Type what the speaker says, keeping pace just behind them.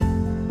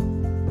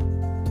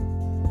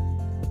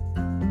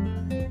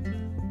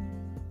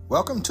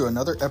Welcome to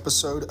another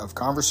episode of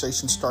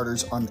Conversation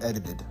Starters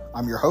Unedited.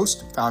 I'm your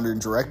host, founder and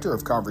director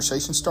of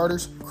Conversation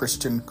Starters,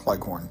 Christian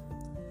Cleghorn.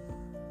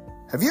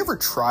 Have you ever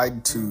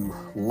tried to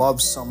love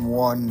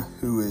someone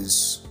who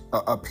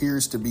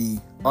appears to be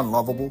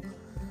unlovable?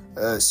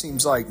 It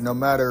seems like no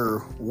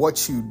matter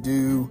what you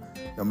do,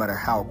 no matter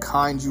how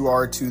kind you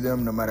are to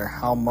them, no matter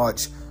how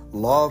much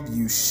love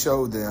you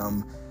show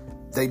them,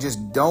 they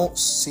just don't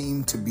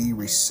seem to be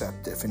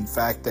receptive. In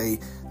fact, they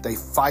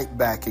fight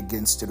back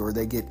against it, or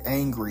they get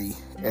angry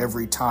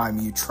every time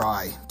you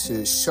try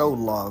to show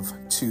love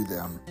to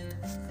them.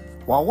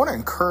 Well, I want to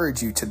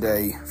encourage you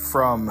today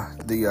from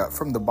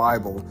the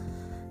Bible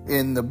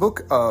in the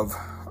book of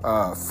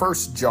 1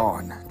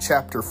 John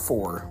chapter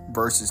 4,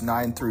 verses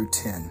 9 through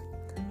 10.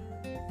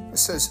 It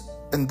says,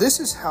 "And this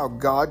is how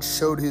God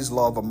showed his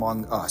love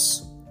among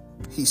us.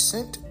 He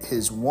sent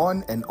his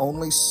one and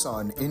only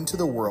Son into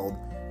the world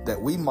that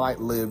we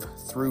might live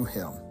through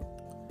him.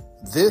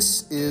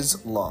 This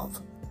is love,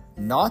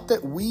 not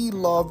that we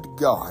loved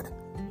God,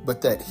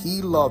 but that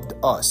he loved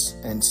us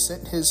and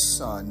sent his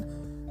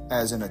Son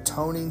as an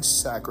atoning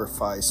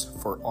sacrifice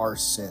for our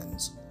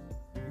sins."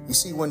 You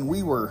see, when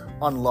we were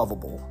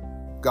unlovable,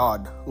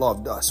 God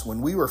loved us.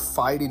 When we were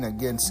fighting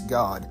against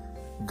God,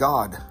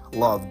 God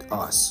loved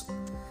us.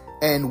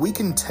 And we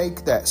can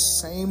take that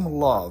same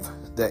love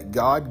that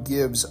God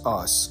gives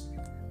us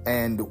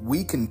and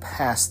we can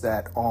pass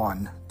that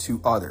on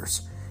to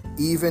others,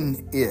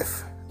 even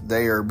if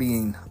they are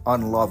being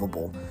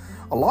unlovable.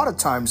 A lot of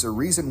times the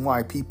reason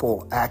why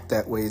people act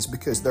that way is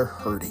because they're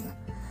hurting.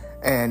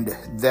 And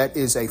that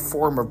is a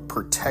form of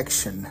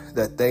protection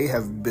that they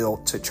have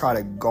built to try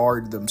to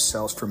guard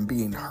themselves from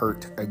being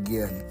hurt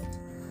again.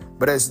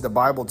 But as the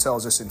Bible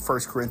tells us in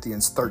 1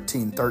 Corinthians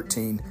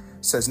 13:13,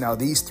 says, "Now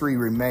these three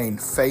remain,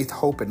 faith,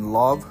 hope, and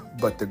love,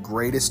 but the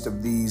greatest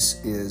of these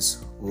is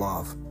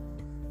love."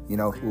 You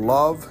know,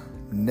 love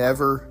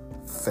never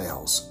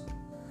fails.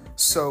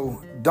 So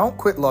don't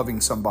quit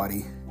loving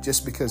somebody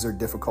just because they're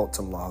difficult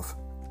to love.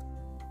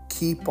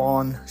 Keep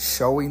on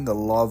showing the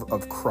love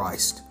of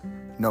Christ,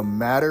 no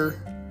matter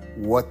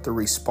what the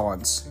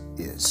response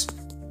is.